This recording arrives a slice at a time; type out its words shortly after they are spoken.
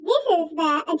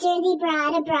the A Jersey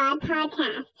Broad Abroad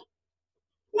podcast.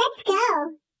 Let's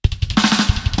go.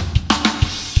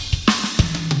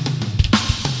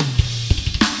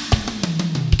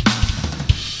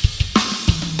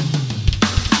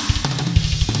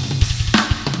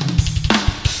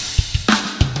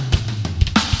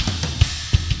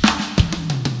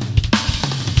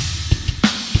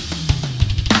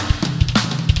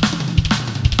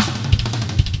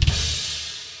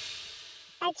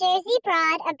 A Jersey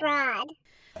Broad Abroad.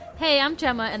 Hey, I'm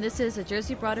Gemma, and this is a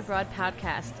Jersey Broad Abroad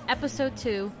podcast, Episode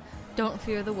 2, Don't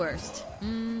Fear the Worst.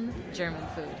 German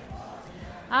food.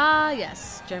 Ah,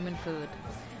 yes, German food.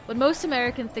 When most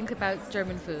Americans think about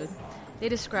German food, they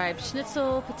describe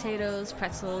schnitzel, potatoes,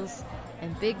 pretzels,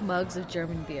 and big mugs of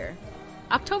German beer.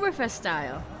 Oktoberfest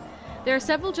style. There are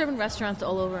several German restaurants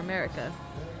all over America,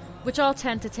 which all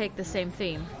tend to take the same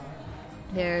theme.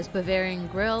 There's Bavarian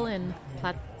Grill in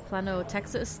Plano,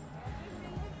 Texas,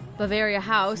 Bavaria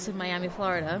House in Miami,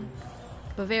 Florida,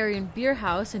 Bavarian Beer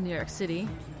House in New York City,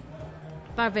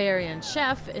 Bavarian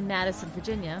Chef in Madison,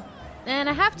 Virginia, and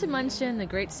I have to mention the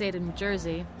great state of New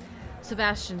Jersey,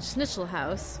 Sebastian Schnitzel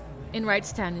House in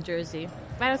Wrightstown, New Jersey,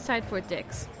 right outside Fort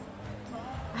Dix.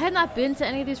 I had not been to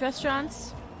any of these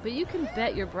restaurants, but you can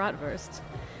bet your bratwurst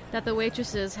that the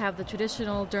waitresses have the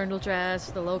traditional dirndl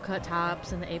dress, the low-cut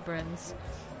tops and the aprons,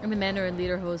 and the men are in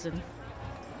lederhosen.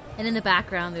 And in the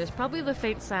background, there's probably the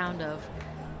faint sound of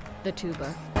the tuba.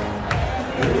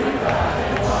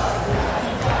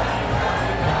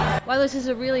 While this is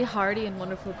a really hearty and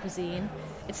wonderful cuisine,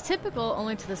 it's typical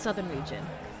only to the southern region,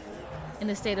 in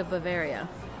the state of Bavaria.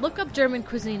 Look up German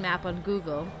cuisine map on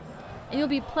Google, and you'll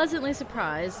be pleasantly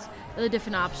surprised at the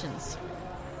different options.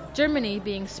 Germany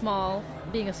being a small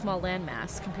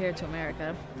landmass compared to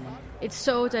America, it's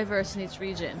so diverse in each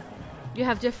region. You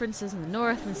have differences in the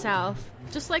north and south,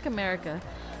 just like America,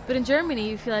 but in Germany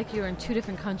you feel like you're in two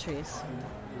different countries.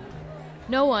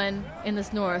 No one in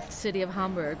this north city of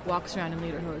Hamburg walks around in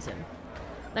lederhosen,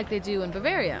 like they do in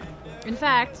Bavaria. In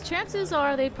fact, chances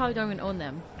are they probably don't even own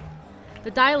them.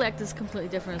 The dialect is completely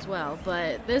different as well,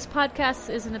 but this podcast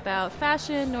isn't about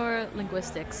fashion or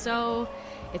linguistics, so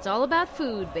it's all about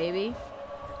food, baby.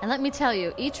 And let me tell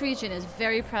you, each region is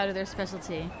very proud of their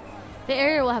specialty. The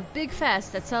area will have big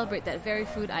fests that celebrate that very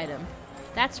food item.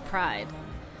 That's pride.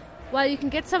 While you can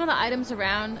get some of the items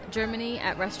around Germany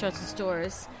at restaurants and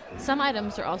stores, some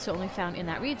items are also only found in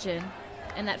that region,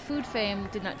 and that food fame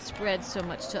did not spread so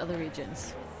much to other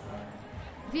regions.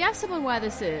 If you ask someone why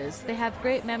this is, they have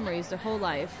great memories their whole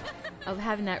life of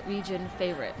having that region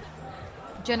favorite.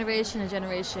 Generation to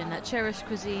generation, that cherished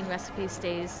cuisine recipe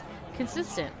stays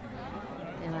consistent.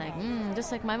 They're like,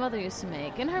 just like my mother used to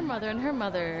make, and her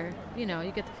mother, you know,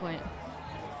 you get the point.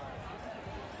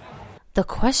 The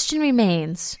question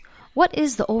remains, what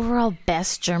is the overall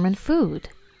best German food?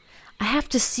 I have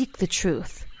to seek the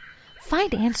truth,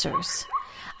 find answers.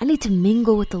 I need to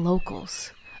mingle with the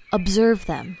locals, observe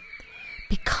them,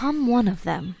 become one of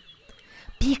them,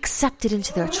 be accepted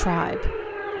into their tribe,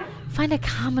 find a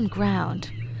common ground,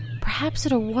 perhaps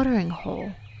at a watering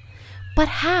hole. But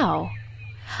how?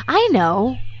 I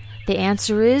know. The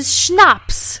answer is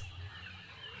Schnaps.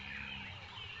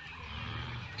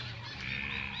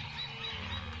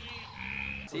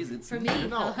 For me?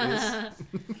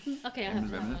 Okay, I have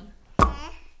to have one.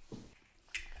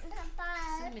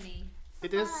 Cinnamony.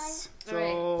 It is.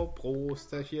 So,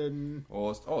 Prosterchen.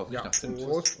 Prost. Oh, Ja, nach Zimt.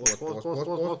 Prost.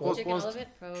 Chicken all of it.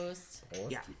 Prost.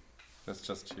 Ja. That's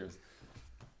just cheers.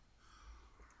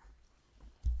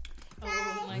 Oh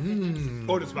my goodness.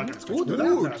 Oh, das war ganz gut,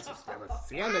 oder? Das war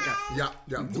sehr lecker. Ja,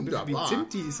 wunderbar. Wie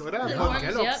Zimtis, oder? The Von orange,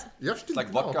 Kellogg's. yep. Ja, stimmt. It's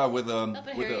like vodka with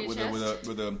Hairy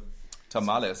a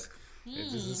tamales.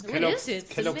 Das ist What Kellogg's, is it?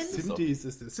 Kellogg's Cinnamon? Zimtis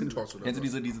ist das. Zintos oder Kennst du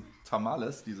was? diese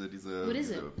Tamales? Diese What is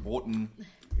diese it? roten...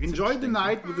 Enjoy the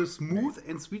night with a smooth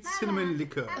and sweet cinnamon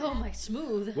liquor. Oh my,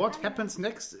 smooth. What happens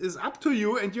next is up to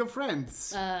you and your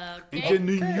friends. And Okay. your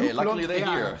new Hey, luckily blonde they're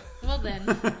hair. here. Well then.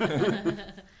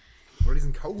 Oder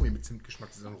diesen Kaugummi mit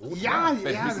Zimtgeschmack, diesen roten. Ja,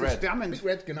 Big ja, das ist Red. wärmend. Big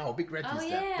Red, genau. Big Red Oh hieß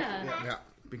der. yeah. Ja,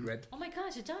 Big Red. Oh my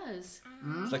gosh, it does.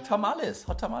 It's like tamales,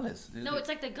 hot tamales. No, it's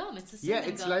like the gum. It's the Yeah,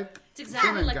 cinnamon it's gum. like It's exactly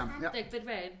cinnamon like, gum, yeah. like Big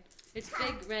Red. It's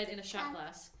Big Red in a shot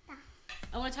glass.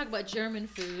 I want to talk about German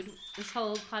food. This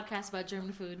whole podcast about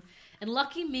German food. And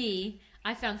lucky me,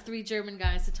 I found 3 German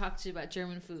guys to talk to about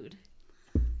German food.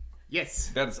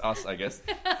 Yes. That's us, I guess.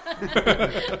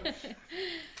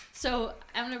 So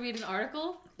I'm going to read an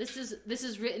article. This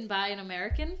is written by an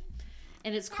American,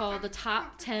 and it's called "The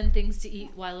Top 10 Things to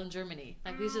Eat While in Germany."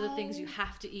 Like, these are the things you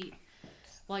have to eat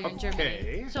while you're in Germany.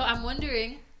 Okay. So I'm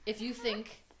wondering if you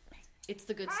think it's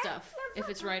the good stuff, if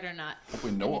it's right or not.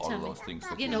 We know And you all tell of me. those things.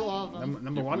 That You know all of them.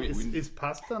 Number one We- is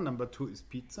pasta. Number 2 is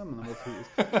pizza. Number 3 is...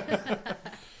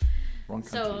 Wrong country.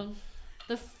 So,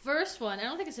 the first one, I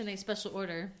don't think it's in any special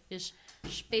order, is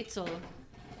Spätzle.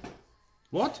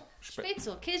 What?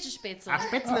 Spätzle, Käsespätzle.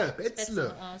 Spätzle.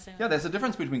 Spätzle. Oh, same. Yeah, there's a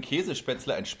difference between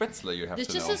Käsespätzle and Spätzle. You have There's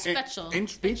to just know. a special. And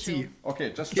Spezi.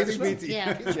 Okay, just Käsespezi.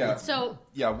 Yeah. Yeah. So,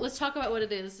 Yeah. let's talk about what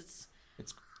it is. It's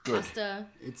It's good. pasta,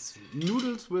 It's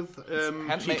noodles with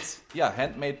Handmade, cheese.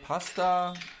 handmade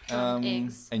pasta.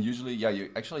 eggs. And usually,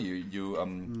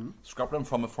 you scrub them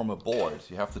from a board.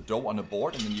 You have the dough on a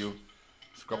board, and then you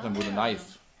scrub them with a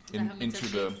knife That makes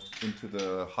into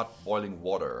the hot boiling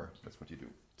water. That's what you do.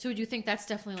 So do you think that's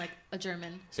definitely like a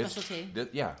German It's- specialty?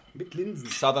 Yeah, Mit Linsen.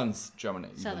 southern Germany.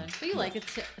 even. Southern. But you like it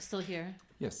still here.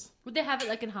 Yes, Would they have it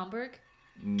like in Hamburg?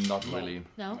 not really.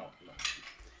 No?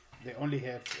 They only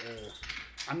have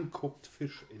uncooked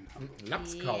fish in Hamburg.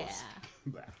 Lapskaus.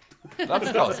 Yeah.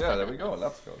 Lapskaus, yeah, there we go.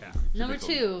 Lapskaus. Number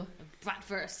 2,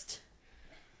 Bratwurst.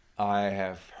 I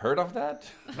have heard of that.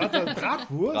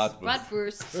 Bratwurst.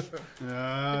 Bratwurst.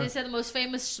 But they said the most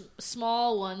famous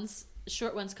small ones,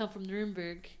 short ones, come from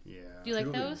Nuremberg. Yeah. Do you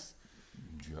like those?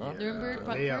 Yeah. Nuremberg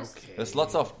They are Bratwurst? okay. There's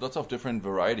lots of different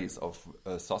varieties of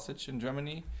sausage in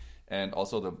Germany, and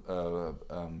also the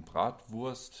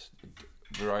Bratwurst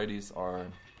varieties are.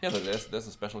 Yeah, there's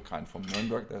a special kind from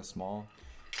Nuremberg. They're small.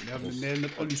 Yeah, they're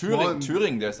not only small.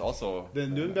 Thüringen, there's also The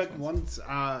Nürnberg ones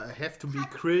have to be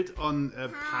grilled on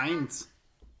pines.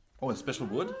 Oh, a special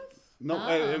wood. No,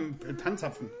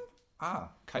 Tanzapfen.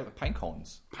 Pine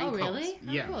cones. Oh, really?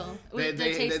 Oh, Yeah. cool. They, Would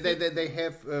they taste it? they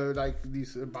have like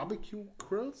these barbecue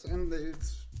grills, and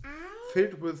it's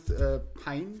filled with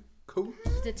pine cones.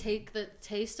 To take the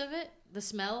taste of it, the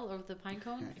smell of the pine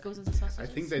cone, it goes into sausages? I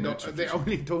think they don't. Not They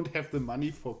only don't have the money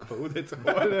for code. That's all.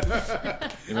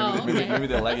 Oh, okay. Maybe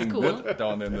they're lagging That's cool. wood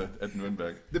down at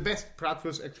Nuremberg. The best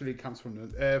bratwurst actually comes from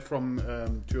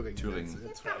Thüringen. Thüringen.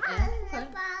 That's right. Yeah, okay.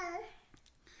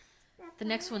 The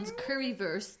next one's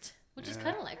currywurst, which is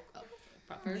kind of like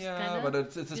bratwurst, Yeah, kind of. but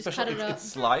it's a Just special. cut it up. It's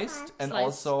sliced, and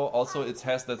Sliced. also it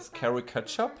has that carrot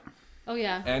ketchup, Oh,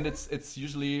 yeah. and it's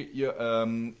usually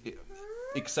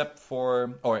except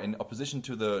for or in opposition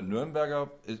to the Nürnberger,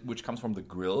 which comes from the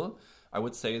grill. I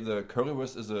would say the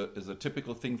currywurst is a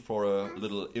typical thing for a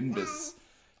little imbiss.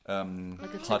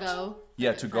 Like a hut. to-go.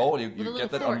 Yeah, to go. You With a get little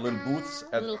that on fork. little booths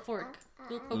A at little fork.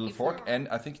 little fork, and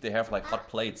I think they have like hot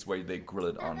plates where they grill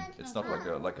it on. It's not like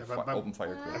a but- open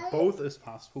fire grill. Both is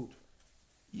fast food.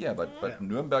 Yeah, but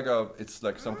Nürnberger, it's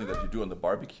like something that you do on the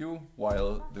barbecue,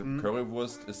 while the Mm.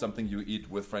 currywurst is something you eat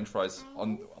with French fries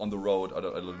on the road at a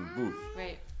little booth.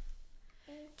 Right.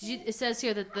 It says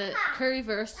here that the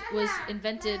currywurst was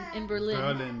invented in Berlin,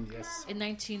 Berlin, yes. in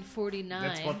 1949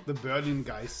 That's what the Berlin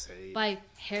guys say. by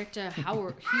Herter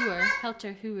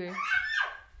Huer.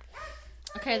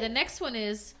 Okay, the next one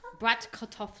is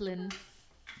Bratkartoffeln.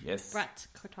 Yes.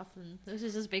 Bratkartoffeln. This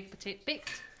is just baked potato,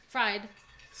 baked, fried,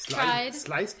 Sliced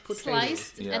potatoes.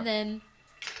 sliced, Yeah. and then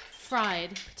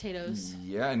fried potatoes.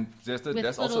 Yeah, and there's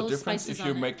also little a difference spices if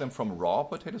you on it. make them from raw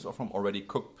potatoes or from already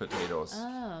cooked potatoes.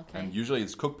 Oh, okay. And usually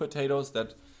it's cooked potatoes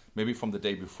that maybe from the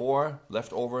day before,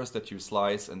 leftovers that you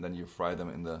slice and then you fry them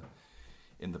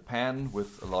in the pan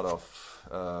with a lot of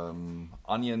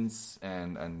onions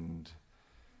and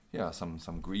yeah,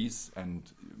 some grease,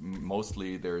 and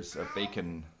mostly there's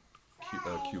bacon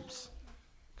cubes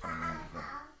coming in.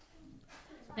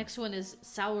 Next one is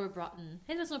Sauerbraten.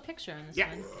 Hey, there's no picture on this Yeah,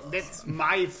 one. that's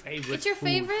my favorite. It's your food.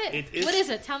 favorite? It is. What is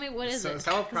it? Tell me what is it? There's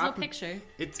no Sauerbraten. picture.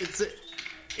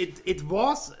 It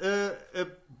was a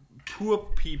poor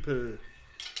people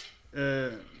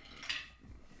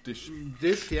Dish.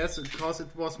 dish, yes, because it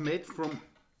was made from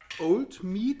old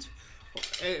meat,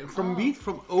 meat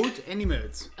from old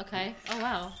animals. Okay. Oh,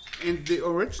 wow. And the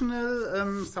original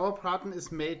Sauerbraten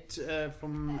is made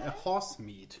from horse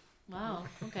meat. Wow.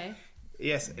 Okay.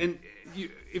 Yes, and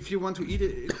if you want to eat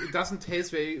it, it doesn't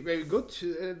taste very very good.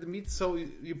 The meat, so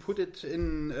you put it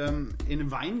in a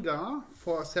vinegar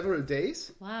for several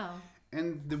days, Wow.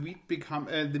 and the meat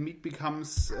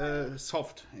becomes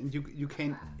soft, and you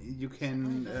can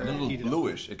A little eat it.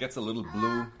 bluish. It gets a little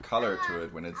blue color to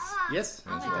it when it's. Yes,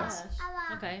 Oh, my gosh.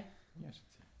 Okay.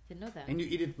 Didn't know that. and you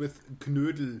eat it with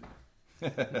Knödel,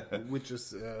 which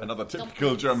is Another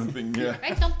typical German thing, yeah.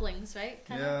 Right? Dumplings, right?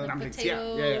 Kind Yeah. of like Dumplings,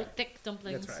 potato, yeah. thick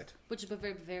dumplings. That's right. Which is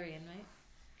very Bavarian, right?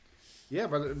 yeah,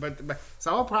 but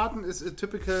Sauerbraten is a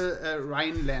typical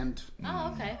Rhineland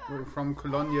Oh, okay. from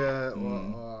Cologne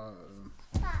or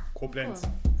Koblenz.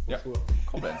 Yeah. Sure.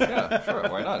 Koblenz, yeah, sure,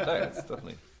 why not? Yeah, it's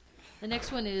definitely. The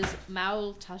next one is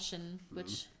Maultaschen,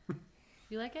 which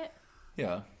you like it?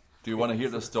 Yeah. Do you want to hear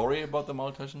the story about the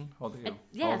Maultaschen?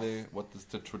 Yes. What is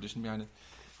the tradition behind it?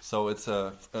 So it's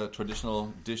a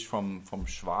traditional dish from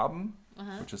Schwaben,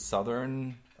 which is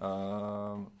southern,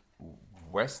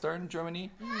 western Germany.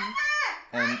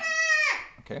 And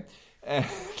okay,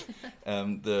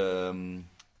 and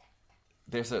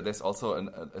there's also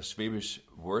a Schwäbisch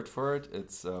word for it.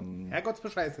 It's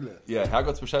Herrgottsbescheißele. yeah,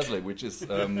 Herrgottsbescheißele, which is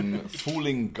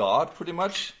fooling God, pretty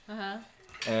much.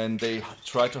 And they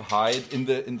try to hide in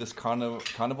this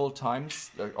carnival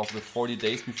times of the 40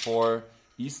 days before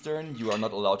Eastern. You are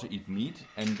not allowed to eat meat,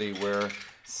 and they were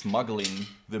smuggling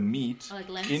the meat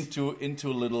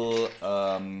into little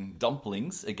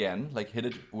dumplings again, like hit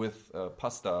it with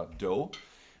pasta dough,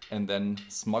 and then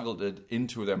smuggled it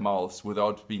into their mouths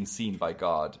without being seen by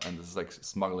God. And this is like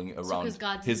smuggling around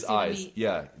his eyes.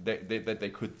 Yeah, they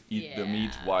could eat the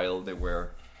meat while they were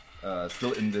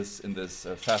still in this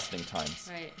fasting times.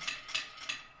 Right.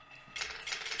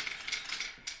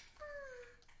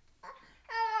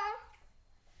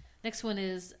 Next one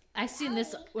is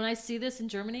when I see this in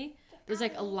Germany, there's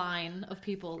like a line of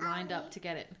people lined up to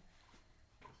get it.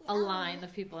 A line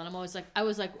of people, and I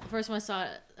was like, first when I saw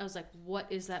it, I was like, what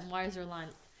is that? And why is there a line?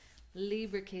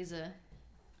 Leberkäse.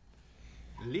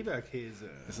 Leberkäse.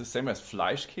 It's the same as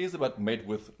Fleischkäse, but made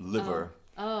with liver.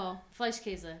 Oh,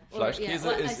 Fleischkäse.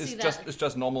 Fleischkäse is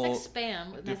just normal. It's like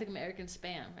spam. I think American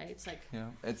spam, right? It's like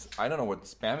I don't know what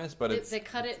spam is, but they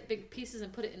cut it big pieces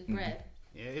and put it in bread.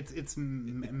 Yeah, it's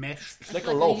mashed. It's like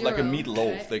a loaf, like a gyro, meat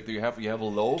loaf. right? Like you have a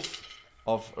loaf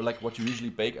of like what you usually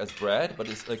bake as bread, but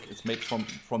it's made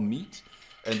from meat,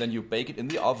 and then you bake it in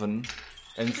the oven,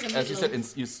 and like as you said,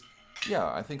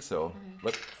 I think so.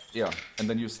 But and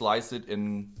then you slice it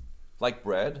in like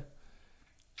bread.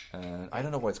 And I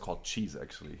don't know why it's called cheese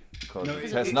actually, because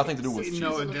it has nothing to do with cheese.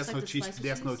 No, It there's looks no like the cheese. slice of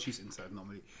There's no cheese? cheese inside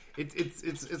normally.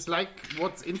 It's like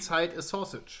what's inside a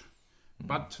sausage,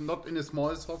 but not in a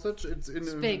small sausage. It's in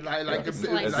a big. like a It's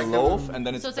big- like It's like a loaf, and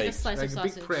then it's So it's like a baked. slice like of a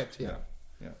sausage. big bread. Yeah,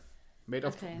 made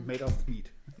of meat.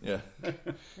 Yeah.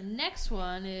 The next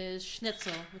one is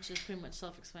schnitzel, which is pretty much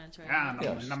self-explanatory.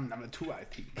 Number 2, I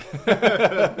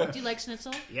think. Do you like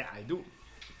schnitzel? Yeah, I do.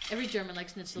 Every German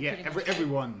likes schnitzel. Yeah, pretty much.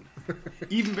 everyone,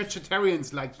 even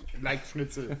vegetarians like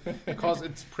schnitzel because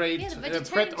it's bread Yeah, the bread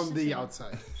vegetarian on the schnitzel.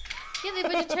 outside. Yeah, they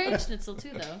have vegetarian schnitzel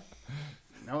too, though.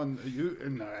 No,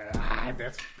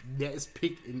 there is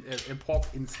pig in pork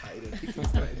inside. Pig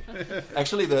inside.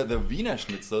 Actually, the Wiener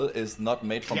Schnitzel is not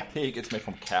made from Yeah. pig; it's made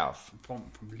from calf. from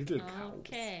little cows.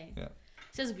 Okay. Yeah.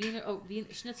 It says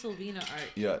Schnitzel Wiener Art.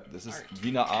 Yeah, this is Art.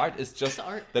 Wiener Art. It's just It's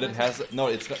art. that it has no.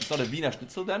 It's not a Wiener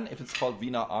Schnitzel. Then, if it's called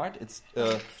Wiener Art, it's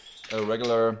a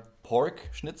regular pork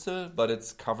Schnitzel, but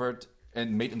it's covered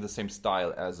and made in the same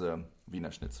style as a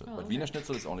Wiener Schnitzel. But Wiener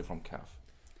Schnitzel is only from calf.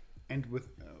 And with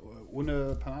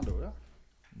ohne Panade, oder?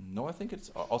 No, I think it's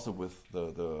also with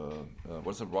the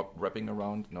what's it wrapping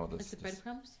around? No, It's the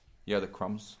breadcrumbs? Yeah, the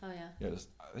crumbs. Oh, yeah. Yeah,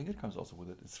 I think it comes also with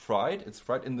it. It's fried. It's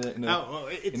fried in a.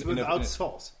 It's without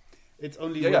sauce. It's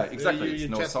only exactly. You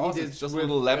It's no just sauce. eat It's it just a with,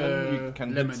 little lemon. You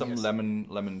can lemon, put some yes.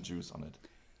 lemon juice on it.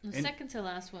 The second to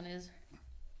last one is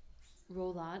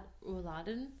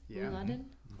rouladen. Yeah. Rouladen?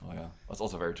 Oh yeah, that's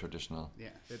also very traditional. Yeah,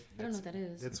 I don't know what that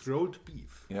is. That's rolled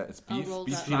beef. Yeah, it's Oh, beef rolled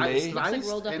beef up. fillet. Looks like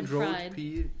rolled up and fried.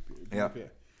 beef. Yeah.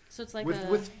 So it's like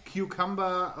with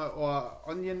cucumber or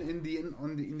onion in the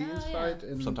inside,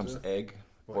 and Sometimes egg.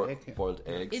 or egg, yeah. Boiled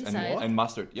eggs Inside? and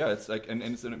mustard. Yeah, it's like and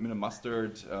it's in a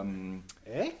mustard.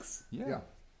 eggs. Yeah,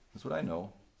 that's what I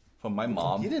know from my Wo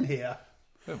mom. kommt ihr denn her?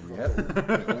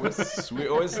 Yeah, we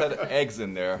always had eggs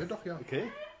in Ja, there. doch, ja.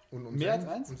 Okay. Und Mehr als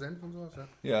Senf, eins? und Senf und sowas, ja.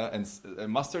 Yeah, and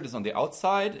mustard is on the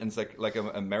outside, and it's like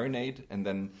a marinade, and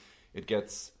then it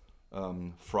gets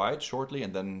fried shortly,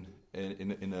 and then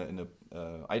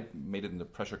I made it in a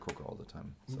pressure cooker all the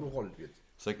time. Und So gerollt wird.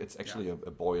 it's actually a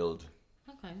boiled.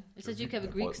 Okay. It says you can have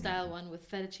a Greek style one with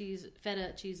feta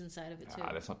cheese inside of it too.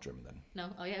 That's not German then. No?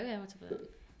 Oh yeah, what's up with that?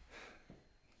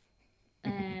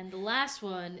 And the last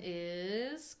one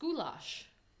is goulash.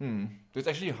 It's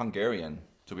actually Hungarian,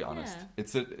 to be honest. Yeah.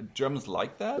 It's Germans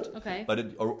like that. Okay.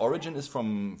 But origin is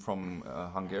from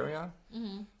Hungary.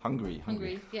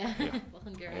 Hungary. Yeah. Well,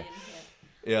 Hungarian. Yeah.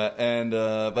 Yeah, and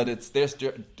but there's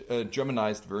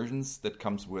Germanized versions that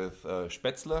comes with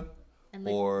Spätzle And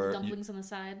like or dumplings on the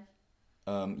side.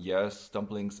 yes,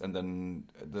 dumplings, and then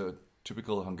the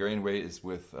typical Hungarian way is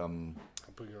with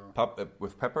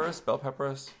with peppers, bell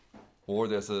peppers, or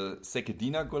there's a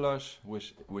sekedina goulash,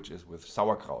 which is with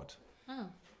sauerkraut. Oh.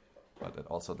 But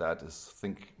that is, I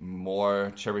think,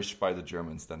 more cherished by the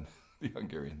Germans than the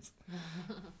Hungarians.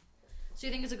 So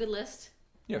you think it's a good list?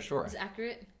 Yeah, sure. It's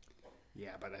accurate?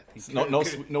 Yeah, but I think No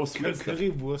sweet stuff.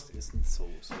 Currywurst isn't so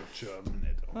German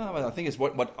at all. But I think it's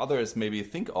what others maybe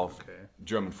think of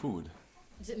German food.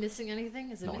 Is it missing anything?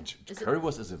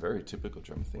 Currywurst is a very typical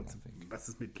German thing, I think. Was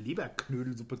ist mit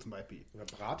Leberknödelsuppe zum Beispiel? Oder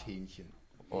Brathähnchen.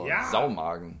 Oder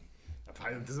Saumagen.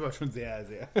 Das ist aber schon sehr,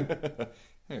 sehr...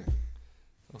 Hey,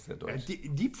 auch sehr deutsch.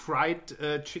 Deep fried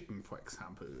chicken, for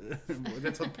example.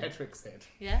 That's what Patrick said.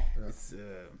 Yeah? It's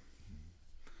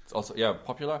also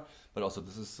popular, but also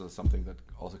this is something that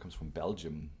also comes from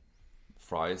Belgium.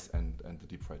 Fries and the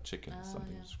deep fried chicken is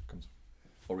something which comes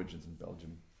origins in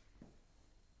Belgium.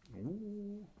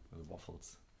 Ooh, the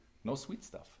waffles. No sweet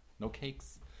stuff. No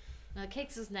cakes.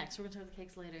 Cakes is next. We're going to talk about the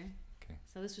cakes later. Okay.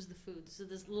 So this was the food. So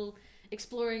this little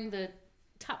exploring the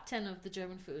top 10 of the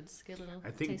German foods. Get a little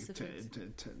taste of foods.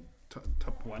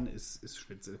 Top one is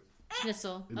Schnitzel.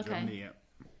 Schnitzel. In Okay. Germany, yeah.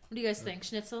 What do you guys think?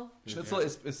 Schnitzel? Schnitzel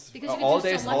is Because you can all do so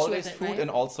days much with it, food, right? and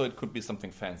also it could be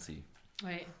something fancy.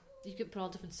 Right. You could put all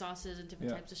different sauces and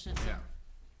different Yeah. types of schnitzel.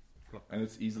 Yeah. And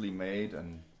it's easily made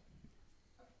and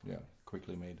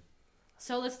quickly made.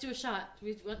 So let's do a shot.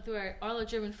 We went through all our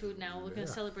German food now. We're going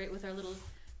to celebrate with our little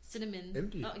cinnamon.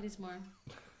 Empty. Oh, it needs more.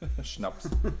 Schnapps.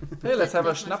 Hey, let's have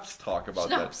a Schnapps talk about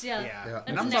Schnapps, that. yeah.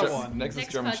 That's Number next. one. Next is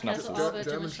German podcast Schnapps. will all about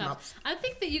German German schnapps. Schnapps. I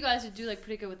think that you guys would do like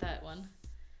pretty good with that one.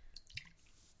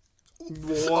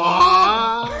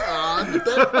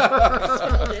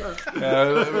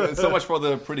 So much for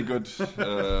the pretty good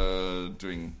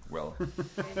doing well.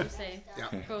 Okay, you say. Ja.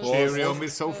 Prost. Cheerio,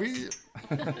 Miss Sophie.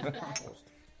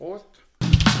 Prost.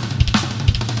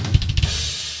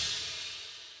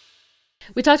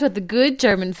 We talked about the good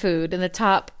German food and the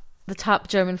top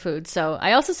German food. So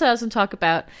I also said I was going to talk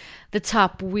about the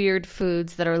top weird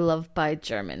foods that are loved by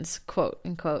Germans, quote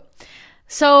unquote.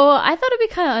 So I thought it'd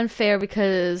be kind of unfair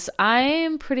because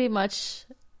I'm pretty much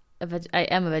I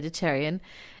am a vegetarian,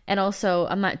 and also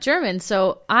I'm not German,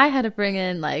 so I had to bring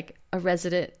in like a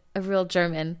real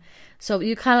German. So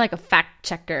you kind of like a fact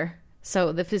checker.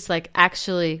 So this is like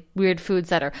actually weird foods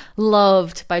that are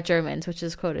loved by Germans, which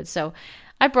is quoted. So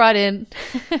I brought in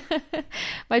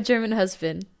my German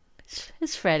husband.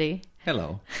 It's Freddie.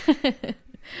 Hello.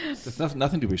 There's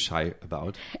nothing to be shy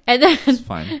about. And then, It's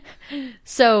fine.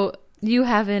 so you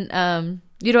haven't,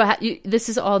 you don't have, this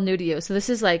is all new to you. So this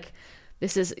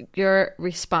is your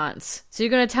response. So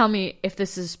you're going to tell me if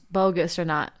this is bogus or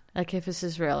not, like if this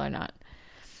is real or not.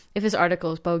 If this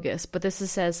article is bogus, but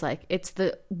says like, it's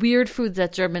the weird foods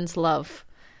that Germans love.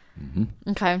 Mm-hmm.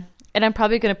 Okay. And I'm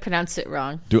probably going to pronounce it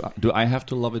wrong. Do I have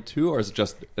to love it too, or is it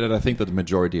just that I think that the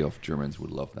majority of Germans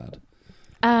would love that?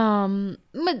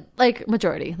 Like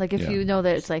majority. Like if Yeah. you know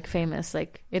that it's like famous,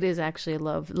 like it is actually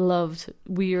loved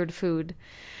weird food.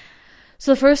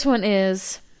 So the first one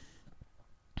is,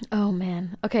 oh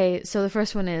man. Okay, so the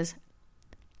first one is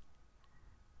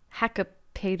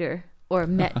Hackepeter or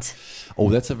Met. Oh,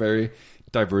 that's a very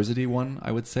diversity one,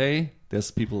 I would say.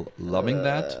 There's people loving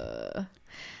that.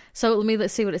 So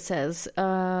let's see what it says.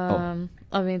 I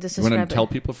mean, just You want describe to tell it.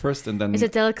 people first, and then It's a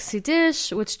delicacy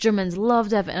dish which Germans love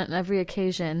to have on every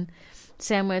occasion.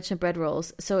 Sandwich and bread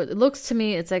rolls. So it looks to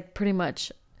me, it's like pretty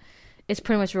much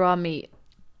raw meat.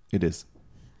 it is.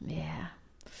 Yeah.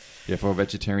 Yeah, for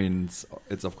vegetarians,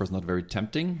 it's of course not very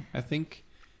tempting, I think.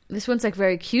 This one's like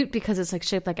very cute because it's like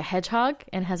shaped like a hedgehog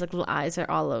and has like little eyes or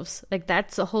olives. Like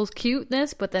that's the whole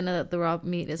cuteness, but then the raw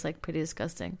meat is like pretty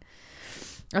disgusting.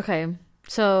 Okay,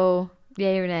 so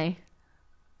yay or nay?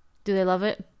 Do they love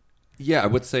it? Yeah, I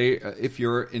would say if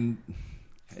you're in,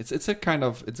 it's a kind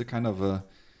of a.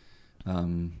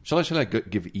 Shall I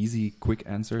give easy, quick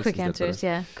answers? Quick Is that answers, better?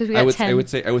 yeah. Because we got 10.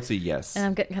 I would say yes. And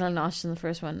I'm getting kind of nauseous in the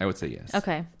first one. I would say yes.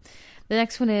 Okay. The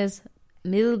next one is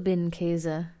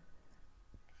Milbenkäse.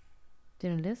 Do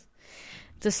you know what it is?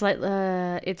 It's a slight.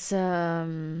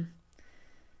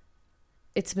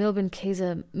 It's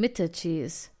Milbenkäse Mitte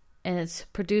cheese, and it's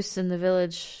produced in the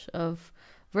village of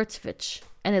Würzwitz.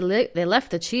 And they left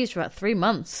the cheese for about 3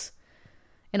 months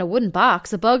in a wooden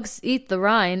box. The bugs eat the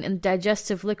rind, and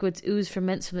digestive liquids ooze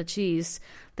ferments from the cheese.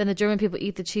 Then the German people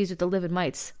eat the cheese with the livid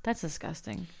mites. That's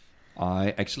disgusting.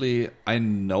 I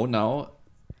know now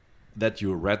that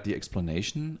you read the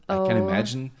explanation. I can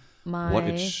imagine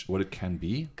what it can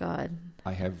be. God.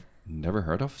 I have never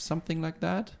heard of something like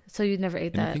that. So you never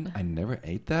ate that? I never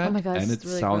ate that. Oh my God, and it's it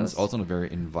really sounds gross. also not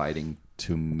very inviting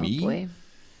to me. Oh boy.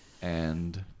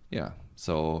 And yeah,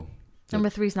 so Number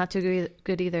 3 is not too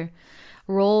good either.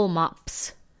 Roll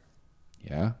mops.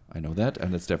 yeah, I know that,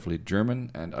 and it's definitely German.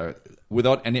 And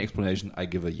without any explanation, I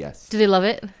give a yes. Do they love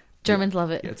it? Germans love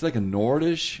it. Yeah, it's like a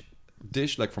Nordish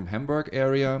dish, like from Hamburg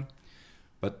area,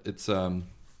 but it's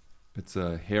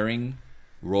a herring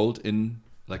rolled in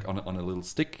like on a little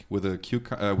stick with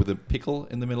a pickle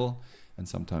in the middle, and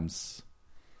sometimes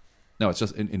no, it's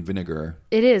just in vinegar.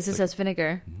 It is. It says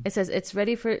vinegar. Mm-hmm. It says it's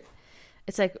ready for.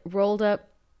 It's like rolled up,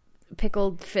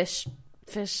 pickled fish.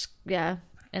 Yeah,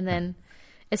 and then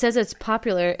it says it's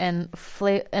popular and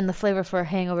the flavor for a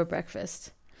hangover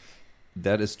breakfast.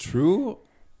 That is true,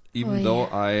 even though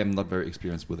I am not very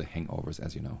experienced with the hangovers,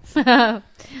 as you know.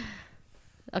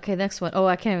 Okay, next one. Oh,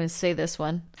 I can't even say this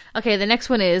one. Okay, the next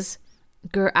one is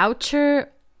Geraucher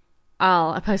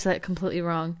Al. I probably said that completely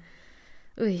wrong.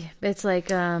 It's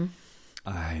like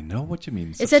I know what you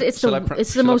mean. It said it's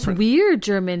the most weird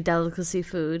German delicacy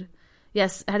food.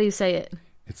 Yes, how do you say it?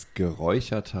 It's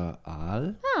geräucherter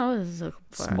Aal. Oh, this is so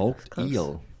smoked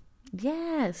eel.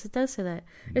 Yes, it does say that.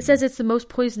 It says it's the most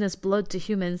poisonous blood to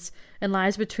humans and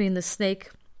lies between the snake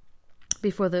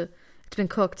before it's been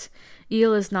cooked.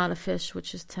 Eel is not a fish,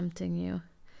 which is tempting you.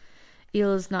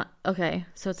 Eel is not... Okay,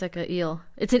 so it's like an eel.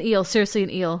 It's an eel, seriously an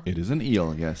eel. It is an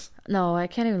eel, yes. No, I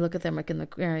can't even look at them like in the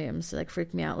aquariums. They like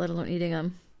freak me out, let alone eating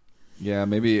them. Yeah,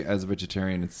 maybe as a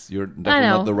vegetarian, you're definitely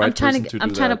not the right person to do that.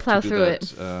 I'm trying to plow through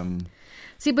it.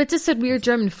 See, but it just said weird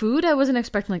German food. I wasn't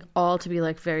expecting like all to be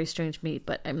like very strange meat,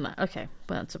 but I'm not. Okay,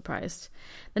 but I'm surprised.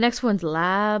 The next one's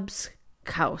Lab's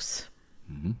Kaus.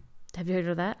 Mm-hmm. Have you heard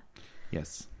of that?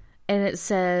 Yes. And it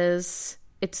says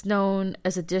it's known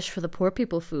as a dish for the poor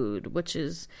people food, which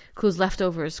includes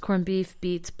leftovers, corned beef,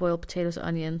 beets, boiled potatoes,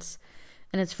 onions,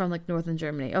 and it's from like northern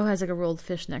Germany. Oh, it has like a rolled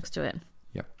fish next to it.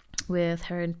 Yep. With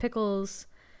herring pickles.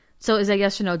 So is that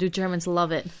yes or no? Do Germans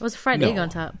love it? It was a fried egg on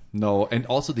top. No, and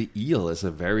also the eel is a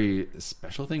very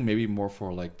special thing. Maybe more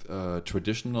for like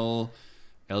traditional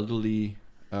elderly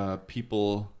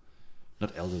people,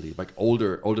 not elderly, like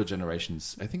older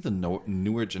generations. I think the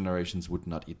newer generations would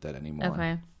not eat that anymore.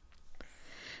 Okay.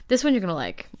 This one you're gonna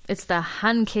like. It's the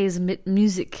Handkäse mit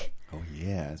Musik. Oh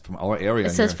yeah, it's from our area.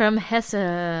 It says from Hesse.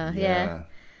 Yeah.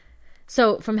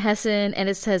 So from Hessen, and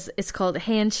it says it's called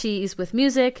hand cheese with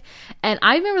music. And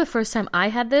I remember the first time I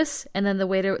had this, and then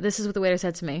this is what the waiter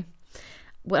said to me.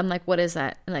 I'm like, what is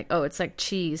that? And like, oh, it's like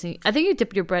cheese. And I think you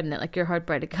dip your bread in it, like your hard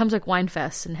bread. It comes like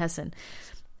Weinfest in Hessen.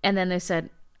 And then I said,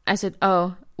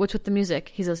 oh, what's with the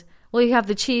music? He says, well, you have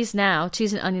the cheese now,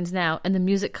 cheese and onions now, and the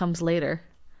music comes later.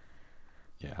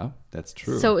 Yeah, that's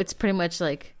true. So it's pretty much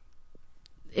like,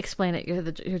 explain it.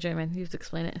 You're German. You have to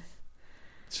explain it.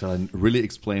 Shall I really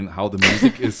explain how the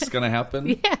music is going to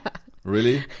happen? Yeah.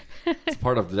 Really? It's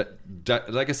part of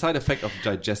like a side effect of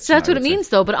digestion. So that's what it means,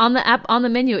 though. But on the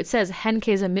menu, it says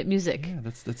Handkäse mit Musik.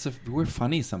 Yeah, we're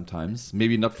funny sometimes.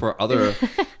 Maybe not for other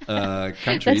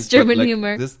countries. That's German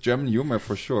humor. This German humor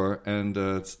for sure. And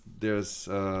there's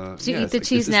so you eat the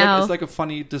cheese now. It's like a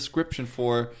funny description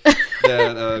for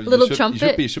that. Little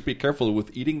trumpet. You should be careful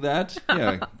with eating that.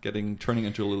 Yeah, turning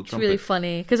into a little trumpet. It's really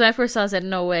funny because when I first saw it, I said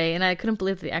no way, and I couldn't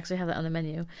believe that they actually have that on the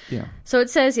menu. Yeah. So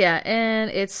it says and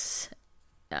it's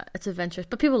adventurous,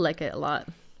 but people like it a lot.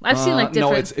 I've seen like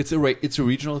different. No, it's a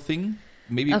regional thing.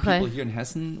 Maybe people here in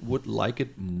Hessen would like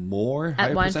it more,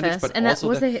 at higher percentage, Weinfest. but and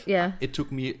also it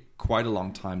took me quite a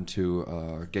long time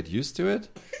to get used to it.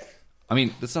 I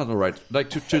mean, that's not all right. Like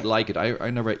to like it. I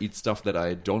never eat stuff that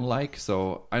I don't like,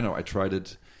 so I know I tried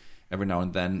it every now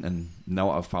and then, and now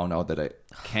I've found out that I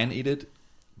can eat it,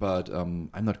 but I'm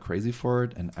not crazy for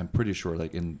it, and I'm pretty sure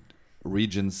like in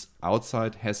regions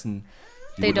outside Hessen,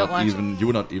 you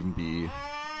would not even be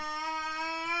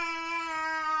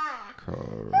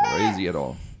crazy at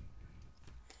all.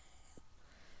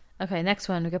 Okay, next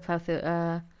one we got plow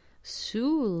through.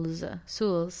 Souls.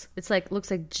 It's like looks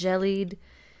like jellied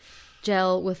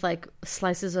gel with like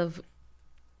slices of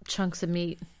chunks of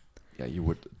meat. Yeah, you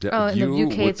would. In the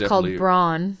UK it's called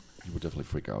brawn. You would definitely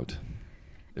freak out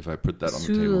if I put that on the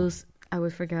table. I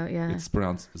would freak out. Yeah. It's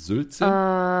pronounced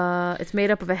Sülze. It's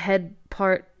made up of a head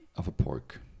part of a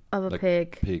pork. Of a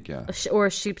pig. Pig, yeah. Or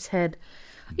a sheep's head.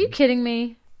 Are you kidding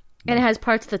me? No. And it has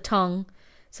parts of the tongue.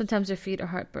 Sometimes their feet are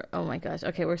heartburn. Oh my gosh.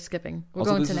 Okay, we're skipping. We're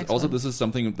going to next one. This is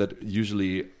something that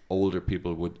usually older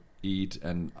people would eat,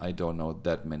 and I don't know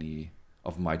that many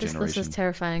of my generation. This is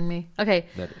terrifying me. Okay.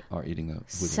 That are eating that.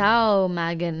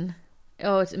 Saumagen.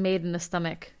 Oh, it's made in the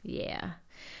stomach. Yeah.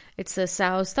 It's a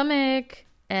sow stomach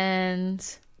and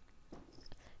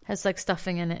has like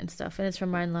stuffing in it and stuff. And it's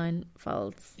from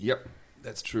Rhineland-Pfalz. Yep,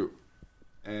 that's true.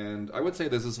 And I would say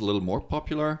this is a little more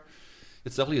popular.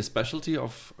 It's definitely a specialty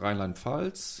of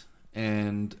Rhineland-Pfalz.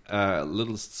 And a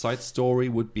little side story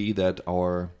would be that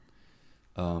our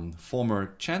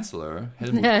former chancellor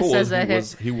Helmut Kohl,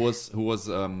 who was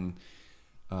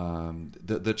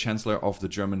the chancellor of the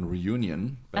German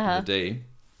Reunion back in the day.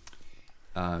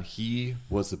 He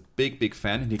was a big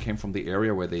fan, and he came from the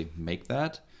area where they make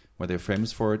that. where they're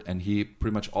famous for it, and he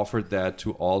pretty much offered that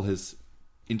to all his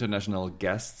international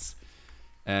guests,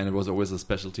 and it was always a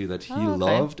specialty that he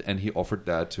loved, and he offered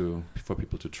that for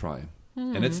people to try.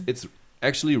 And it's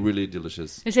actually really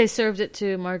delicious. They served it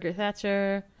to Margaret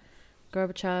Thatcher,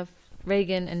 Gorbachev,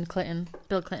 Reagan, and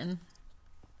Bill Clinton.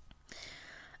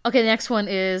 Okay, the next one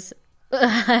is,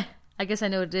 I guess I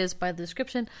know what it is by the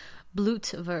description,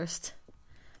 Wurst.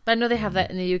 But I know they have that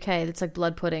in the UK. It's like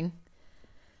blood pudding.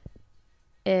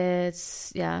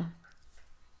 It's, yeah.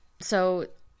 So,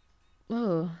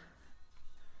 bloody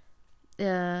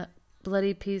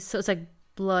piece. So it's like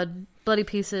bloody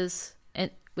pieces and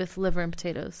with liver and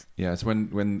potatoes. Yeah, it's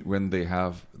when they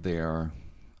have their,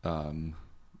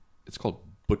 it's called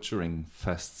butchering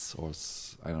fests, or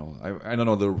I don't know. I don't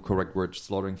know the correct word.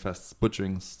 Slaughtering fests,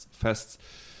 butchering fests.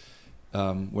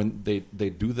 When they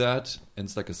do that, and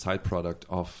it's like a side product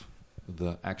of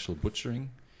the actual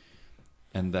butchering,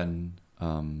 and then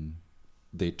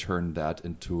they turn that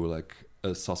into like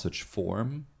a sausage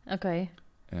form. Okay.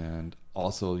 And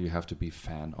also you have to be a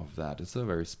fan of that. It's a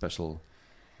very special,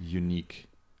 unique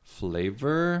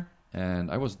flavor, and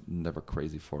I was never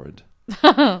crazy for it.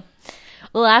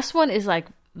 The last one is like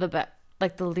the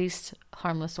least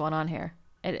harmless one on here.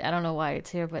 I don't know why it's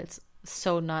here, but it's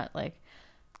so not like,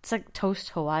 it's like toast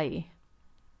Hawaii.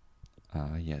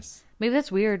 Yes. Maybe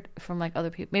that's weird from like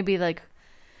other people. Maybe like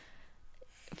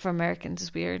for Americans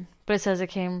it's weird. But it says it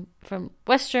came from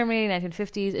West Germany,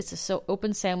 1950s. It's a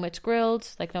open sandwich, grilled,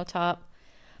 like no top.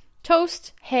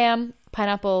 Toast, ham,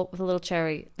 pineapple with a little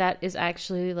cherry. That is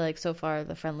actually like so far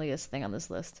the friendliest thing on this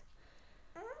list.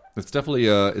 It's definitely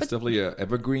a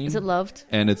evergreen. Is it loved?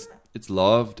 And it's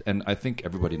loved, and I think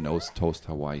everybody knows toast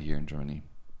Hawaii here in Germany.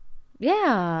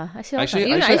 Yeah, I see all the time.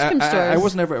 Even ice cream stores. I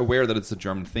was never aware that it's a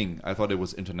German thing. I thought it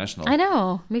was international. I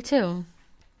know, me too.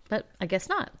 But I guess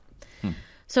not.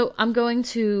 So I'm going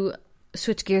to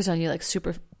switch gears on you, like I'm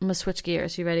going to switch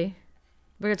gears. You ready?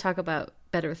 We're going to talk about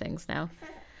better things now.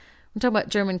 We're talking about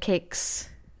German cakes.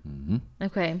 Mm-hmm.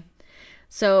 Okay.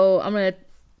 So I'm going to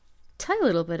tell you a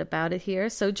little bit about it here.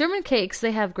 So German cakes,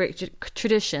 they have great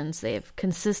traditions. They have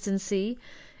consistency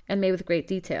and made with great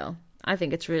detail. I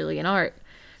think it's really an art.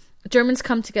 Germans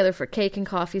come together for cake and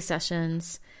coffee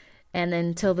sessions, and then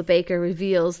until the baker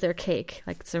reveals their cake,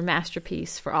 like it's their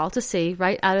masterpiece for all to see,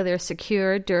 right out of their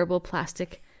secure, durable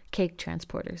plastic cake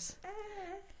transporters.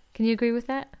 Can you agree with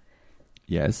that?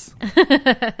 Yes.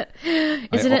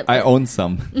 Isn't it? I own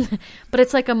some. But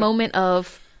it's like a moment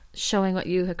of showing what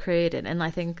you have created, and I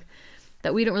think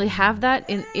that we don't really have that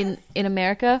in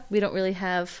America. We don't really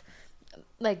have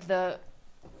like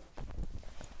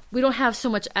we don't have so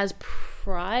much as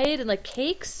pride in like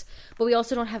cakes, but we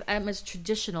also don't have as much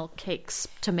traditional cakes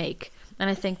to make. And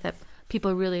I think that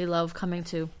people really love coming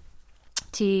to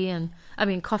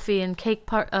coffee and cake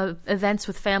events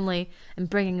with family and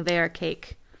bringing their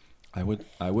cake. I would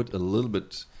a little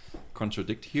bit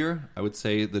contradict here. I would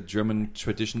say the German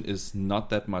tradition is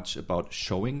not that much about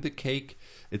showing the cake.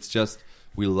 It's just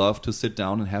we love to sit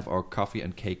down and have our coffee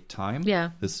and cake time.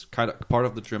 Yeah. This kind of part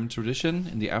of the German tradition.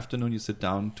 In the afternoon, you sit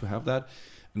down to have that.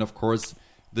 And of course,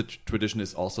 the tradition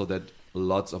is also that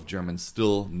lots of Germans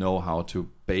still know how to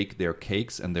bake their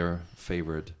cakes and their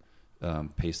favorite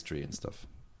pastry and stuff.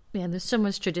 Yeah, there's so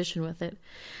much tradition with it.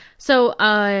 So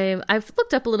I've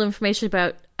looked up a little information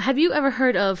about, have you ever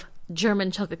heard of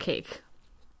German chocolate cake?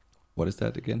 What is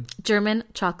that again? German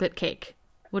chocolate cake.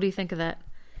 What do you think of that?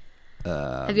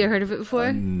 Have you ever heard of it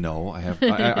before? No, I have.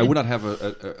 I would not have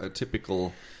a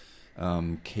typical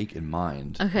cake in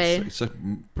mind. Okay, it's just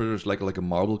pretty much like a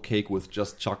marble cake with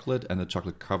just chocolate and a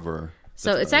chocolate cover.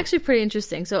 So it's actually pretty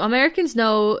interesting. So Americans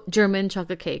know German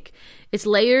chocolate cake. It's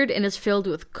layered and is filled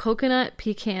with coconut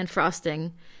pecan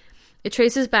frosting. It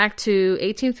traces back to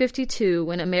 1852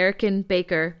 when American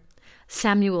baker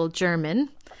Samuel German,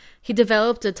 he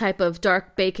developed a type of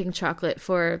dark baking chocolate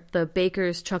for the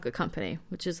Baker's Chocolate Company,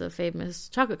 which is a famous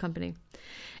chocolate company.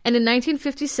 And in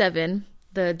 1957,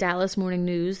 the Dallas Morning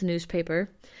News, the newspaper,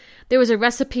 there was a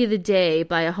recipe of the day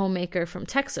by a homemaker from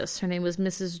Texas. Her name was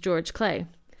Mrs. George Clay.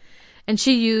 And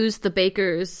she used the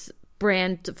Baker's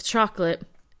brand of chocolate.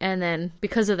 And then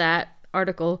because of that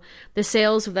article, the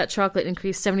sales of that chocolate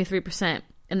increased 73%,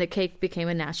 and the cake became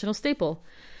a national staple.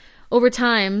 Over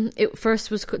time, it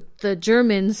first was the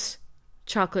Germans'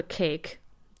 chocolate cake.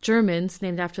 Germans,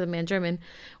 named after the man German,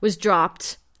 was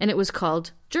dropped, and it was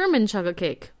called German chocolate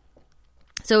cake.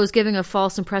 So it was giving a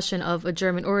false impression of a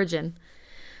German origin.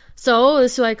 So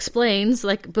this explains,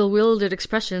 like, bewildered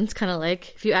expressions, kind of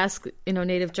like if you ask,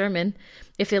 native German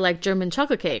if they like German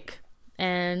chocolate cake.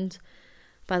 And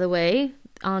by the way,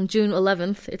 on June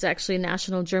 11th, it's actually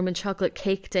National German Chocolate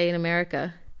Cake Day in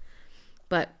America.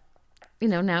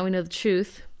 now we know the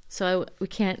truth. So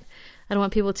I don't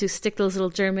want people to stick those little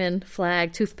German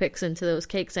flag toothpicks into those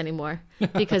cakes anymore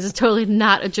because it's totally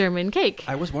not a German cake.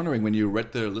 I was wondering when you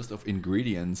read the list of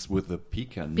ingredients with the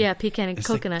pecan. Yeah, pecan and it's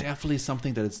coconut. Like definitely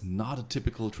something that is not a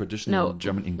typical traditional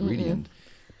German ingredient.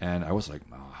 And I was like,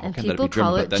 oh, how and can that people be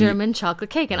German? call it German chocolate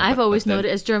cake, and I've always known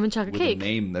it as German chocolate with cake. A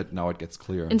name that now it gets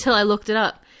clear. Until I looked it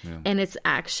up, Yeah. and it's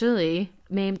actually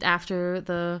named after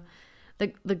the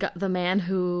man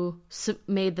who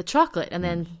made the chocolate. And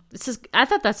then I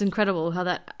thought that's incredible how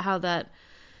that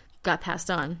got passed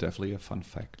on. Definitely a fun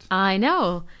fact. I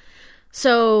know.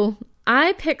 So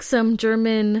I picked some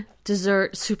German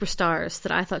dessert superstars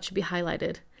that I thought should be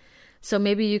highlighted. So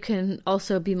maybe you can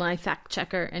also be my fact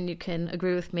checker and you can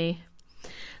agree with me.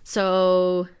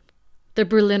 So the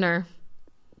Berliner.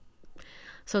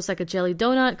 So it's like a jelly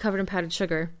donut covered in powdered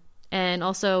sugar. And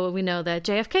also we know that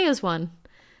JFK is one.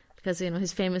 Because,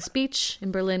 his famous speech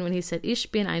in Berlin when he said,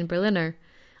 Ich bin ein Berliner.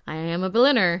 I am a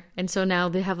Berliner. And so now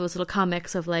they have those little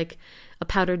comics of like a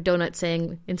powdered donut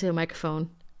saying into a microphone,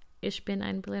 Ich bin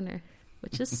ein Berliner.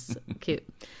 Which is cute.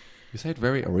 You say it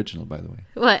very original, by the way.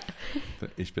 What? The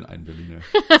Ich bin ein Berliner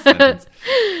sentence.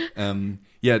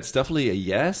 Yeah, it's definitely a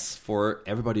yes for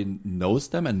everybody knows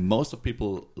them and most of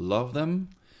people love them.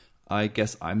 I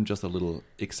guess I'm just a little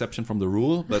exception from the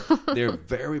rule, but they're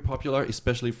very popular,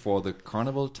 especially for the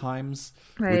carnival times,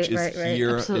 which is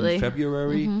here Absolutely. in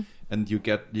February. And you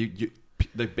get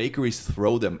the bakeries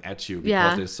throw them at you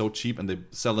because they're so cheap, and they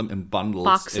sell them in bundles,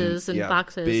 Boxes,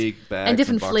 big bags, and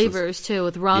different flavors too,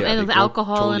 with rum and with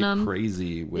alcohol totally in them.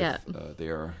 Crazy with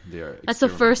their. That's the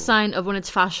first sign of when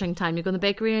it's Fasching time. You go in the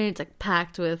bakery and it's like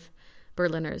packed with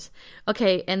Berliners.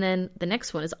 Okay, and then the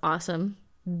next one is awesome.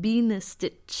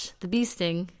 Bienenstich, the bee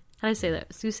sting. How do I say that?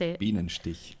 You say it.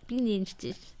 Bienenstich.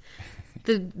 Bienenstich.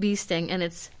 The bee sting, and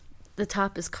the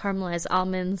top is caramelized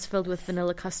almonds filled with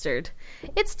vanilla custard.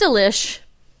 It's delish.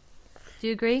 Do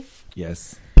you agree?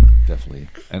 Yes, definitely.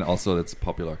 And also it's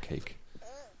popular cake.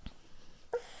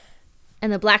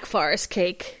 And the Black Forest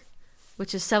cake,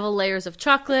 which is several layers of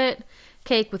chocolate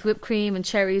cake with whipped cream and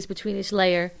cherries between each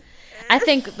layer. I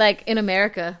think, like, in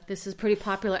America, this is pretty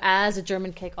popular as a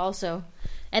German cake also.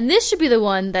 And this should be the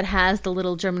one that has the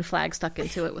little German flag stuck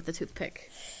into it with the toothpick.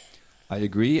 I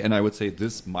agree, and I would say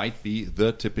this might be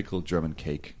the typical German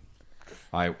cake.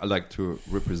 I like to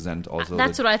represent also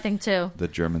That's what I think too. The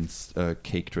German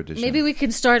cake tradition. Maybe we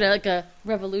can start a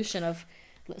revolution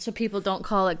so people don't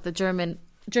call it the German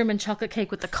chocolate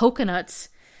cake with the coconuts,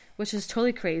 which is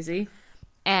totally crazy.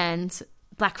 And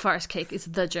Black Forest cake is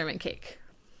the German cake,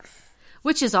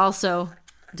 which is also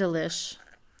delish.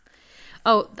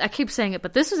 Oh, I keep saying it,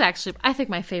 but this was actually, I think,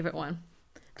 my favorite one.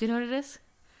 Do you know what it is?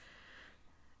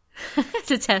 It's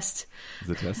a test.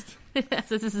 The test? Yes,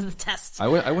 this is the test. I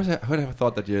would have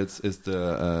thought that it's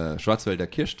the Schwarzwälder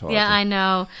Kirschtorte. Yeah, I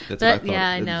know. That's what I thought. Yeah,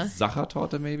 I know.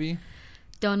 Sachertorte, maybe?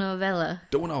 Donauwelle.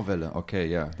 Donauwelle. Okay,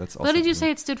 yeah, that's also. What did you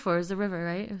say it stood for? Is the river,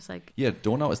 right? It was like. Yeah,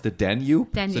 Donau is the Danube.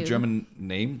 It's the Danube. German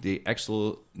name, the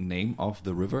actual name of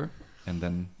the river, and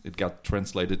then it got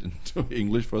translated into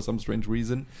English for some strange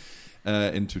reason.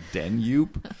 Into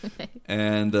Danube. Okay.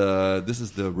 And this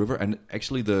is the river, and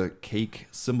actually the cake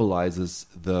symbolizes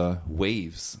the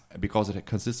waves because it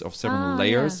consists of several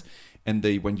layers. Yeah.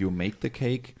 And when you make the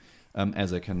cake,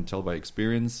 as I can tell by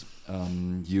experience,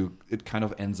 it kind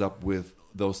of ends up with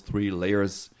those three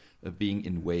layers being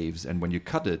in waves. And when you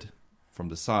cut it from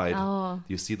the side,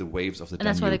 you see the waves of the Danube. And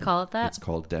that's why they call it that? It's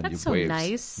called Danube That's so waves.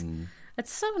 nice.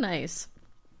 That's so nice.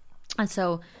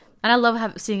 And I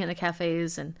love seeing it in the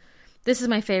cafes. And this is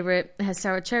my favorite. It has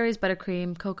sour cherries,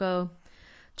 buttercream, cocoa,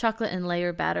 chocolate, and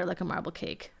layer batter like a marble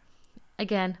cake.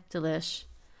 Again, delish.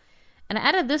 And I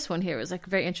added this one here. It was like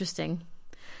very interesting.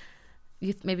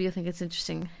 Maybe you'll think it's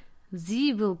interesting.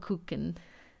 Zwiebelkuchen.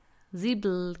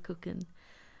 Zwiebelkuchen.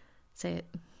 Say it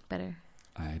better.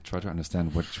 I try to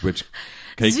understand which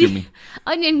cake you mean.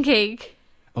 Onion cake.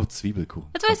 Oh, Zwiebelkuchen.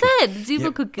 That's what I said.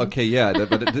 Zwiebelkuchen. Yeah, okay, yeah,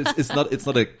 but it's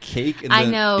not a cake in the, I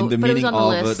know, in the but it meaning was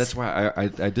on the of list. that's why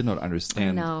I did not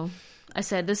understand. No, I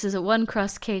said this is a one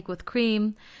crust cake with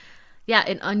cream. Yeah,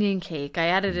 an onion cake. I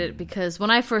added it because when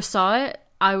I first saw it,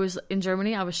 I was in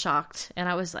Germany. I was shocked, and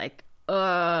I was like,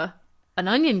 an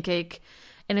onion cake,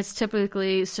 and it's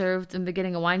typically served in the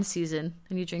beginning of wine season,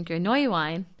 and you drink your neue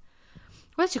wine.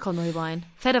 What's it called, neue wine?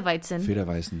 Federweizen.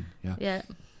 Federweizen, yeah. Yeah.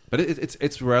 But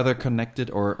it's rather connected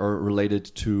or related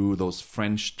to those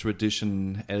French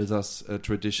tradition, Alsace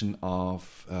tradition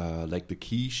of like the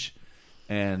quiche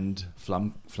and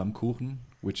Flammkuchen,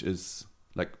 which is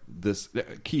like this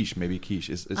quiche. Maybe quiche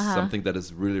is something that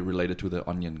is really related to the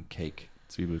onion cake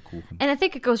Zwiebelkuchen. And I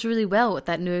think it goes really well with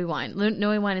that Nui wine.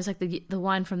 Nui wine is like the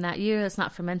wine from that year that's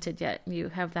not fermented yet. You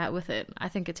have that with it. I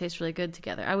think it tastes really good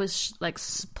together. I was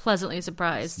pleasantly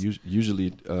surprised.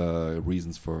 Usually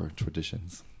reasons for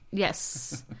traditions.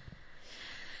 Yes.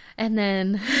 And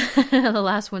then the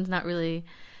last one's not really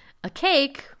a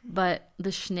cake, but the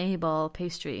Schneeball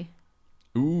pastry.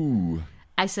 Ooh.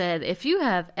 I said, if you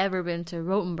have ever been to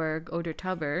Rotenburg oder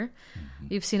Tauber,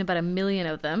 you've seen about 1 million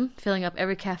of them, filling up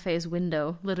every cafe's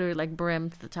window, literally like brim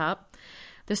to the top.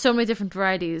 There's so many different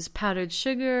varieties, powdered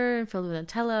sugar, filled with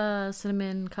Nutella,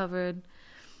 cinnamon covered.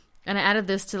 And I added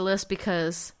this to the list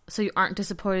because so you aren't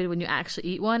disappointed when you actually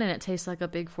eat one and it tastes like a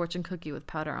big fortune cookie with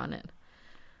powder on it.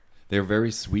 They're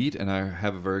very sweet, and I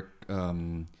have a very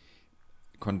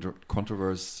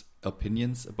controversial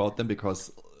opinions about them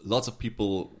because lots of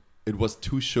people, it was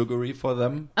too sugary for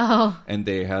them. Oh, and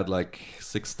they had like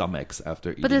 6 stomachs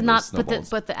after eating. but they're not. those snowballs.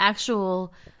 But the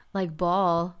actual like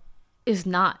ball is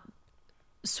not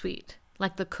sweet,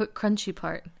 like the crunchy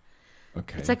part.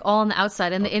 Okay, It's like all on the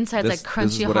outside, and the inside's This- like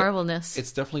this is crunchy what I- horribleness.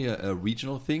 It's definitely a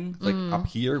regional thing. Like up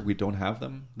here, we don't have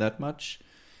them that much,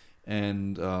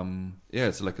 and yeah,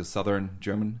 it's like a southern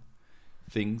German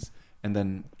things. And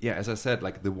then yeah, as I said,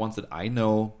 like the ones that I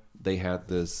know, they had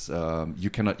this. You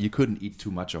couldn't eat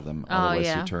too much of them, otherwise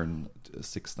yeah. you turn a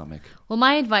sick stomach. Well,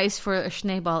 my advice for a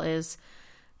Schneeball is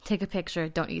take a picture,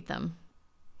 don't eat them.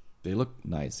 They look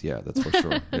nice, yeah, that's for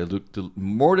sure. They look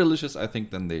more delicious, I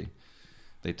think, than they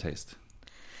taste.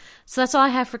 So that's all I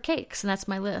have for cakes, and that's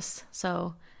my list.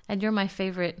 So, and you're my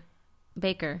favorite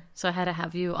baker, so I had to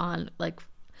have you on, like,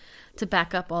 to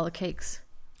back up all the cakes.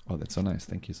 Oh, that's so nice.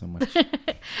 Thank you so much.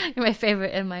 You're my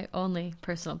favorite and my only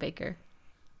personal baker.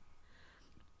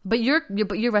 But your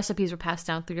recipes were passed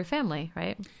down through your family,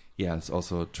 right? Yeah, it's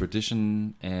also a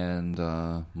tradition, and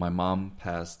my mom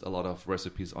passed a lot of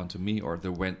recipes onto me, or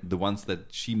the ones that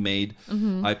she made.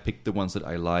 Mm-hmm. I picked the ones that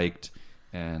I liked,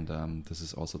 and this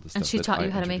is also the stuff. And she that taught I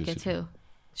you how to make it introduced you too.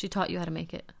 She taught you how to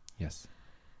make it. to. Yes.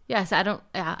 Yes, I don't.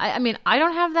 Yeah, I mean, I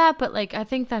don't have that, but like, I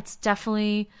think that's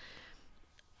definitely,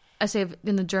 I say,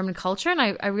 in the German culture, and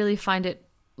I really find it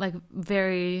like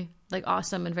very like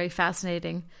awesome and very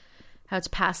fascinating how it's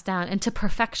passed down and to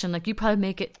perfection. Like you probably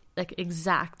make it like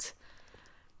exact.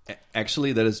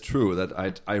 Actually, that is true.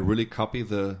 That I really copy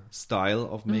the style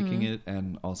of making it,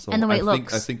 and also And the way it I think,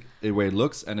 looks. I think the way it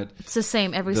looks, and It's the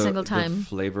same every the- single the time.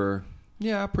 flavor,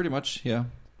 yeah, pretty much, yeah.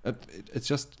 It's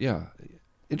just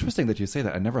interesting that you say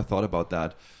that. I never thought about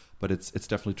that, but it's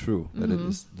definitely true that it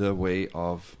is the way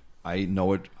of I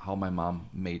know it how my mom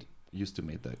used to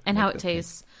make that And make how it that cake.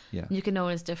 tastes. Yeah. You can know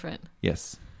when it's different.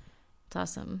 Yes. It's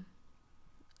awesome.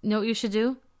 You know what you should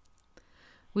do?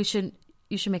 You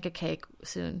should make a cake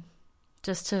soon.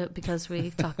 Because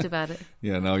we talked about it.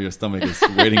 Yeah. Now your stomach is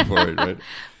waiting for it, right?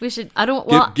 We should, I don't,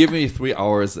 well, Give me 3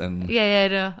 hours and yeah, I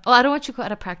know. Well, I don't want you to go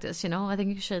out of practice, you know? I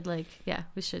think you should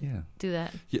we should Yeah. do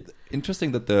that. Yeah,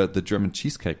 interesting that the German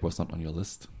cheesecake was not on your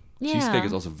list. Yeah. Cheesecake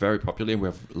is also very popular. We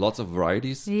have lots of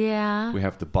varieties. Yeah. We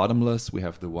have the bottomless. We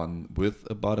have the one with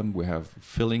a bottom. We have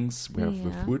fillings. We have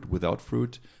with Yeah. fruit, without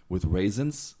fruit, with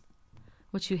raisins,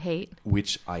 Which you hate.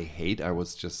 which I hate. I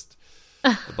was just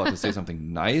about to say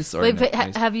something nice. Or Wait, but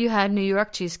nice. have you had New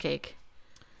York cheesecake?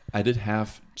 I did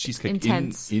have cheesecake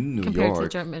Intense in New compared to the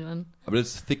York, German one. but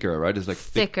it's thicker, right? It's like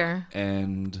Thicker. thick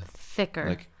and Thicker.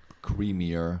 like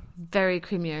creamier. Very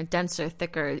creamier, denser,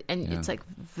 thicker, and Yeah. it's like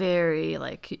very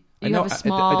like I you know. have a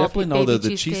small. I definitely know baby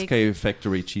the Cheesecake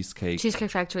Factory cheesecake.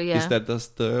 Cheesecake Factory, yeah. Is that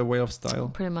just the way of style?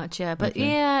 Pretty much, yeah. But Okay.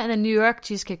 yeah, and then New York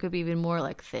cheesecake would be even more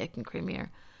like thick and creamier.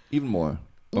 Even more.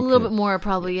 A little bit more,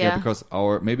 probably, yeah. Because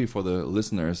maybe for the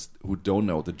listeners who don't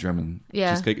know, the German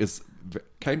cheesecake is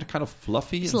kind of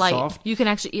fluffy It's and light. soft. You can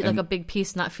actually eat like and- a big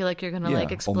piece, not feel like you're gonna Yeah,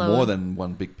 like explode. or more than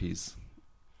one big piece.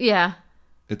 Yeah.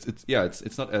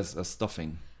 It's not as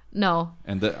stuffing. No.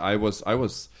 And I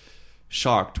was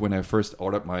shocked when I first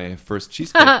ordered my first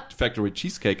cheesecake factory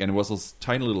cheesecake, and it was a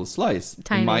tiny little slice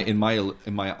Tiny. in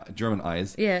my German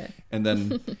eyes. Yeah. And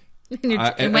then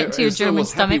It went to your still German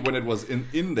was happy stomach. when it was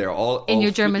in there all In all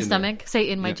your fit German in there. stomach. Say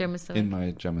in my Yeah, German stomach. In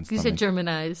my German You stomach. said German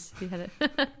eyes. You had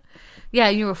it. Yeah,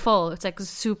 you were full. It's like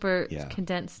super Yeah,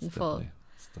 condensed and It's full. definitely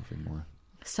stuffing more.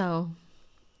 So,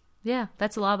 yeah,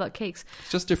 that's a lot about cakes.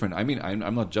 It's just different. I mean,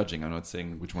 I'm not judging. I'm not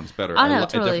saying which one's better. Oh, no, I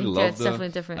totally. definitely Yeah, love it's definitely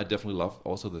different. I definitely love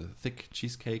also the thick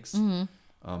cheesecakes.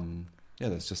 Mm-hmm. Yeah,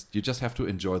 that's just you just have to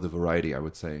enjoy the variety, I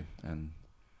would say, and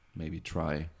maybe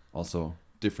try also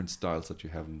different styles that you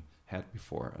haven't had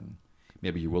before, and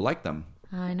maybe you will like them.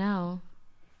 I know.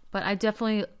 But I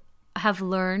definitely have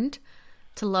learned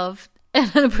to love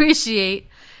and appreciate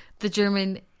the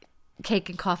German cake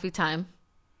and coffee time.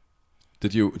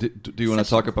 Do you want to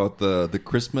talk about the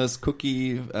Christmas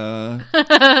cookie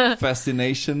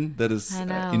fascination that is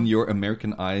in your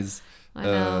American eyes?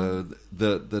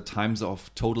 The times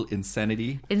of total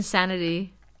insanity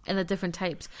and the different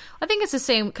types. I think it's the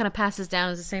same, kind of passes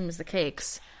down as the same as the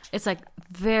cakes. It's like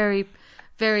very,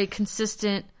 very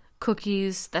consistent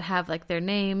cookies that have like their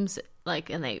names, like,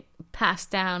 and they pass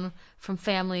down from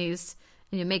families,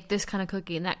 and you make this kind of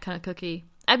cookie and that kind of cookie.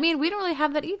 I mean, we don't really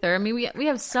have that either. I mean, we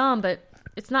have some, but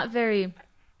it's not very,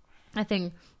 I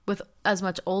think, with as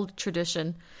much old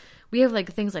tradition. We have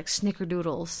like things like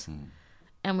snickerdoodles,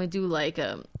 and we do like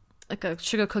a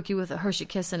sugar cookie with a Hershey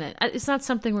Kiss in it. It's not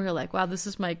something where you're like, wow, this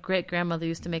is my great grandmother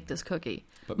used to make this cookie.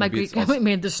 But my great grandma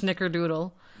made the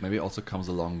snickerdoodle. Maybe it also comes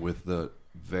along with the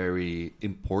very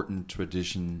important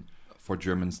tradition for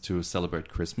Germans to celebrate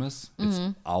Christmas. It's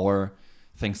our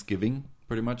Thanksgiving,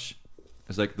 pretty much.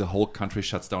 It's like the whole country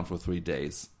shuts down for 3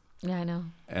 days. Yeah, I know.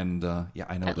 And I know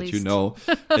At that least. you know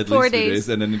at 4 least 3 days. days,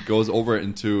 and then it goes over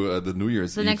into the New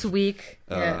Year's The Eve next week.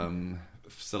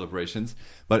 celebrations.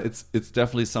 But it's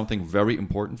definitely something very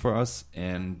important for us,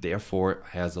 and therefore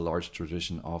has a large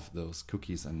tradition of those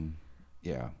cookies. And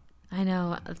yeah, I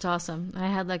know. It's awesome. I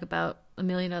had like about 1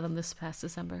 million of them this past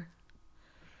December.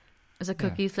 There's like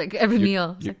cookies, like every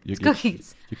meal. It's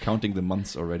cookies. You're counting the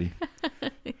months already.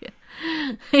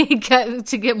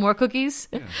 To get more cookies.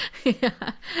 Yeah.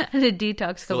 And a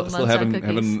detox couple Still months on cookies.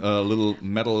 having little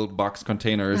metal box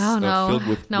containers filled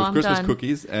with Christmas done.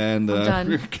 cookies, and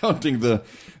we're counting the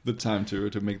time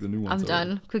to make the new ones. I'm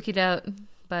done. Cookied out.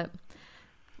 But,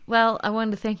 well, I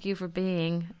wanted to thank you for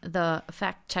being the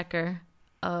fact checker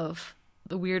of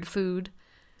the weird food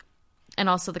and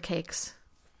also the cakes.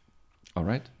 All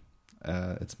right.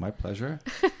 It's my pleasure.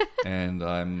 And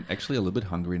I'm actually a little bit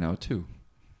hungry now, too.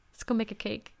 Let's go make a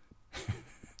cake.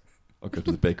 I'll go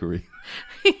to the bakery.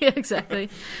 Yeah, exactly.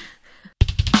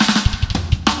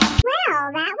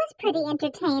 Well, that was pretty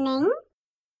entertaining.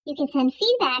 You can send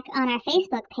feedback on our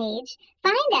Facebook page.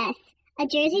 Find us, A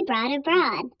Jersey Broad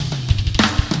Abroad.